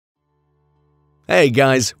Hey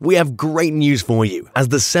guys, we have great news for you as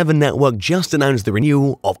the 7 Network just announced the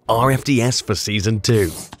renewal of RFDS for Season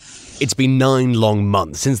 2. It's been 9 long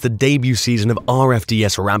months since the debut season of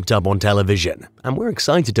RFDS wrapped up on television, and we're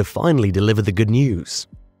excited to finally deliver the good news.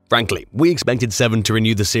 Frankly, we expected 7 to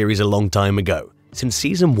renew the series a long time ago, since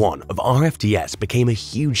Season 1 of RFDS became a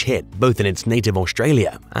huge hit both in its native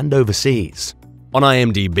Australia and overseas. On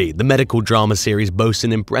IMDb, the medical drama series boasts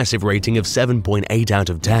an impressive rating of 7.8 out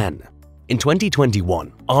of 10. In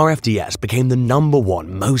 2021, RFDS became the #1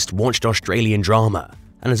 most watched Australian drama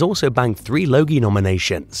and has also bagged 3 Logie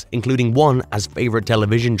nominations, including 1 as Favourite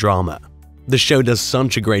Television Drama. The show does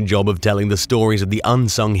such a great job of telling the stories of the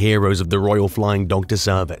unsung heroes of the Royal Flying Doctor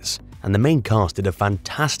Service, and the main cast did a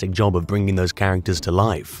fantastic job of bringing those characters to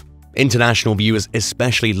life. International viewers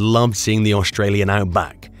especially loved seeing the Australian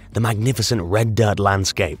outback, the magnificent red dirt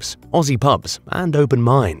landscapes, Aussie pubs, and open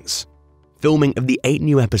mines. Filming of the 8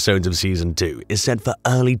 new episodes of Season 2 is set for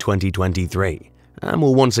early 2023 and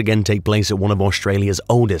will once again take place at one of Australia's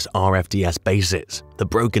oldest RFDS bases, the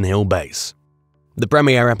Broken Hill base. The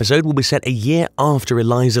premiere episode will be set a year after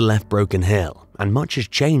Eliza left Broken Hill, and much has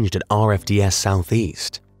changed at RFDS South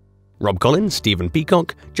East. Rob Collins, Stephen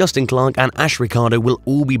Peacocke, Justine, Clarke, and Ricardo will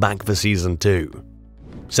all be back for Season 2.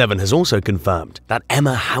 7 has also confirmed that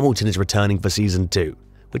Emma Hamilton is returning for Season 2,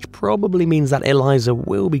 which probably means that Eliza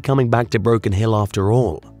will be coming back to Broken Hill after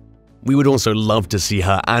all. We would also love to see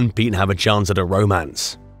her and Pete have a chance at a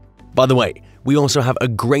romance. By the way, we also have a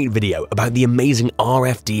great video about the amazing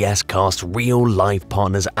RFDS cast's real-life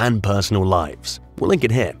partners and personal lives. We'll link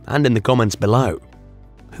it here and in the comments below.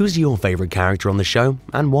 Who's your favorite character on the show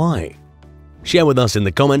and why? Share with us in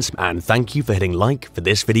the comments, and thank you for hitting like for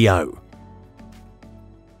this video.